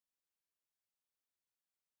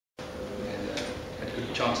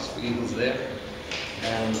chances for eagles there.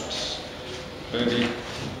 And birdie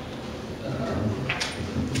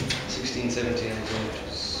 16, 17, 18, which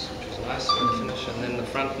was nice for the finish. And then the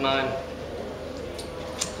front nine,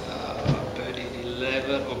 birdie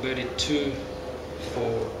 11 or birdie 2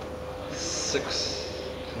 for 6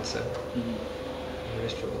 and 7. And the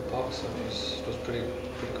rest were all par, so it was pretty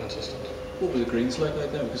consistent. What were the greens like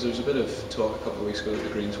there? Because there was a bit of talk a couple of weeks ago that the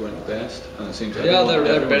greens weren't the best, and it seems like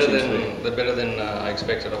they're better than I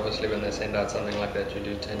expected. Obviously, when they send out something like that, you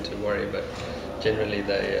do tend to worry, but generally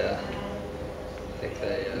I think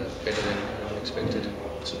they better than expected.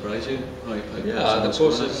 Surprise you?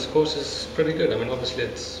 The course is pretty good. I mean, obviously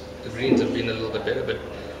the greens have been a little bit better, but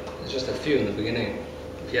there's just a few in the beginning,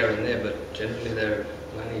 here and there. But generally they're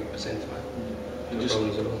 90% fine. No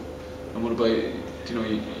problems at all. And what about,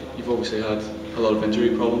 you've obviously had a lot of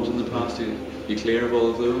injury problems in the past. You clear of all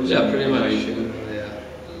of those? Yeah, pretty much. Yeah.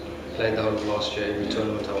 Played the whole of last year, every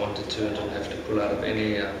tournament I wanted to, and didn't have to pull out of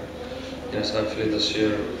any. So hopefully this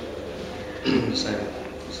year the same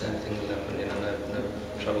thing will happen. No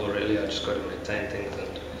trouble really. I just got to maintain things,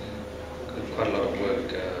 and got quite a lot of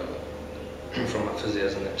work from my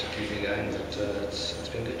physios and that to keep me going. But it's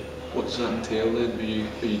been good. What does that entail then?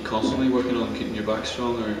 Are you constantly working on keeping your back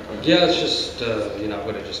strong, or? Yeah, it's just I've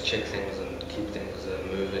got to just check things and keep things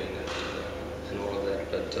moving and all of that.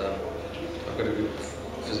 But I've got a good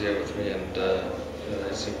physio with me, and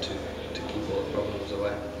they seem to keep all the problems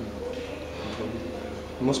away.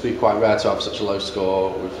 It must be quite rare to have such a low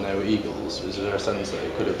score with no eagles. Is there a sense that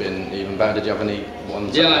it could have been even better? Did you have any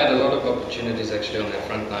ones? Yeah, I had a lot of opportunities actually on that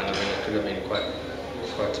front line. I mean, it could have been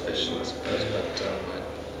quite special, I suppose, but I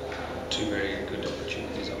had 2 very good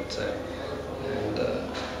opportunities, I would say. And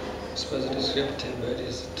I suppose it is 10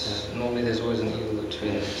 birdies. Normally there's always an eagle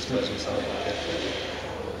between, I suppose, and something like that. But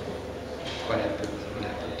quite happy with what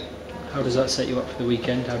happened. How does that set you up for the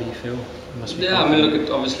weekend? How do you feel? I mean,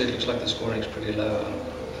 obviously it looks like the scoring's pretty low.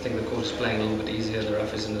 I think the course is playing a little bit easier. The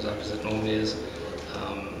rough isn't as up as it normally is.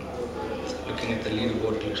 Looking at the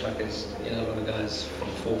leaderboard, it looks like there's a lot of guys from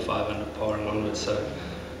 4, 5 under par and onwards. So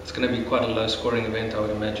it's going to be quite a low scoring event, I would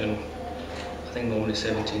imagine. I think normally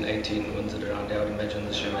 17, 18 wins it around here. I would imagine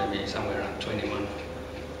this year maybe somewhere around 21.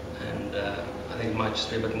 And I think it might just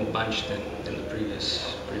be a bit more bunched than the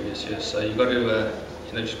previous years. So you've got to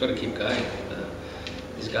just got to keep going.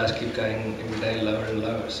 These guys keep going every day lower and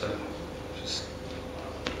lower. So just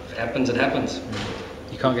if it happens, it happens.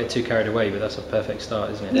 You can't get too carried away, but that's a perfect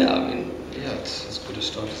start, isn't it? Yeah, I mean, it's as good a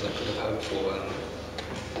start as I could have hoped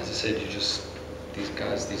for. As I said, these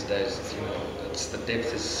guys these days, the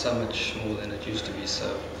depth is so much more than it used to be.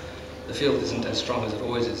 So the field isn't as strong as it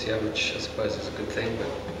always is here, which I suppose is a good thing.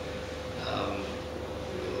 But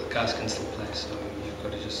the guys can still play, so you've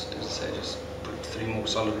got to just, as I say, just put 3 more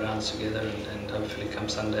solid rounds together, and hopefully come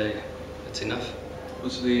Sunday, it's enough.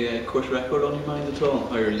 Was the course record on your mind at all?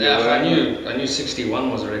 Yeah, I knew 61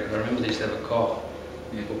 was a record. I remember they used to have a car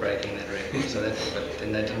for breaking that record. But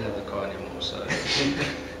then they didn't have the car anymore. So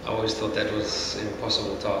I always thought that was an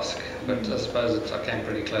impossible task. But I suppose I came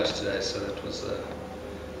pretty close today. So that was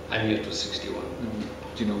I knew it was 61.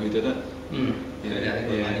 Do you know who did it? Yeah, I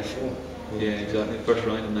think it was 94. Yeah, exactly. First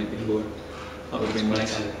round in '94. That would have been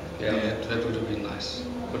nice. Yeah, that would have been nice.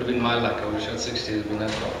 Would have been my luck. I wish I had 60. There'd be no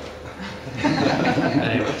problem.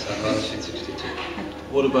 Anyway, so I'd rather shoot 62.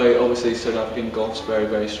 What about, obviously South African golf's very,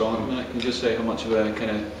 very strong at the minute. Can you just say how much of a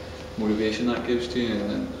kind of motivation that gives to you,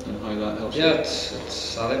 and how that helps you? Yeah, it's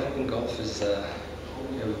South African golf is,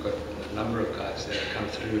 we've got a number of guys that have come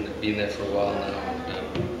through and have been there for a while now.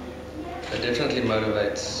 And, it definitely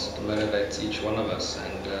motivates each one of us,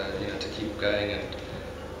 and to keep going, and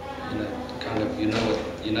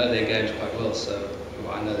you know their games quite well. So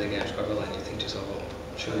I know their games quite well, and you think to yourself, well,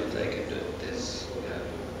 sure, if they can do it, there's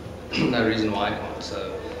no reason why I can't.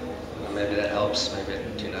 So maybe that helps. Maybe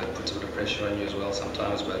it puts a bit of pressure on you as well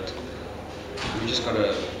sometimes. But we just got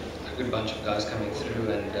a good bunch of guys coming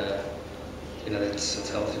through, and it's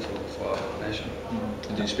healthy for our nation.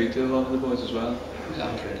 And do you speak to a lot of the boys as well? Yeah,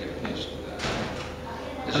 I'm friendly with most of them.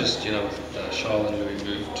 It's just with Charles and Louis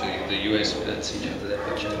moved to the US, we don't see each other that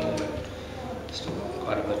much anymore, but still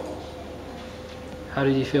quite a bit. How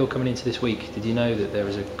did you feel coming into this week? Did you know that there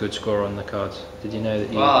was a good score on the cards? Did you know that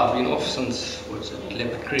you... Well, I've been off since,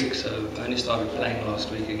 Leopard Creek, so I only started playing last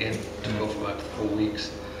week again. Took off about 4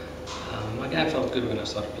 weeks. My game felt good when I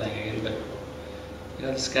started playing again, but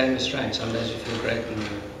this game is strange. Some days you feel great and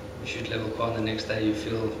you shoot level par, and the next day you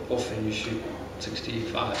feel off and you shoot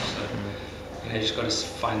 65. So you just got to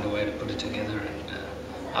find a way to put it together. And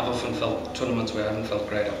I've often felt tournaments where I haven't felt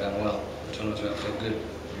great, I've done well. Tournaments where I feel good,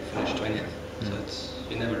 you finish 20th. So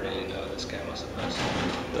you never really know this game, I suppose.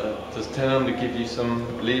 Does 10 under give you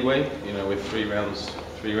some leeway? You know, with three rounds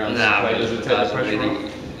Nah, played, but does it the take the guys pressure already,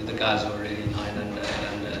 off? the guys are already 9 under, 8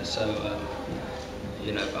 under. So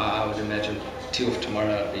you know, I would imagine tee off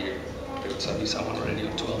tomorrow there would be someone already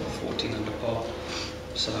on 12 or 14 under par.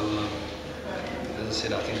 So as I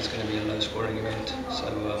said, I think it's going to be a low scoring event. So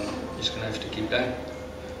you're just going to have to keep going.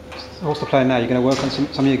 So what's the plan now? You're going to work on some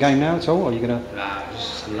of your game now at all, or are you going to? Nah,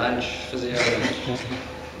 just some lunch, physio, and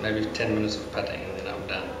maybe 10 minutes of putting, and then I'm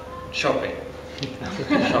done. Shopping.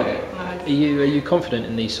 Shopping. Are you confident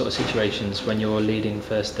in these sort of situations when you're leading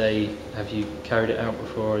first day? Have you carried it out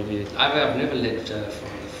before? Have you? I've never led from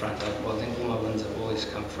the front. I think all my wins have always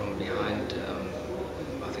come from behind.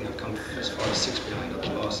 I think I've come as far as 6 behind on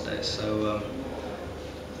the last day. So.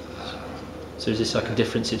 So is this like a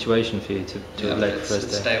different situation for you to have led first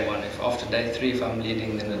it's day? day one. If after day 3, if I'm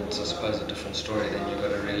leading, then it's I suppose a different story. Then you've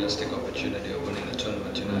got a realistic opportunity of winning the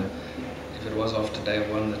tournament. You know, if it was after day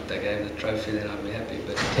 1 that they gave the trophy, then I'd be happy.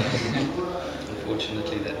 But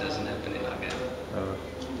unfortunately, that doesn't happen in our game. Oh,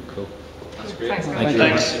 cool. That's great. Thanks. Thank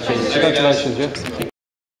you. Congratulations. Yeah.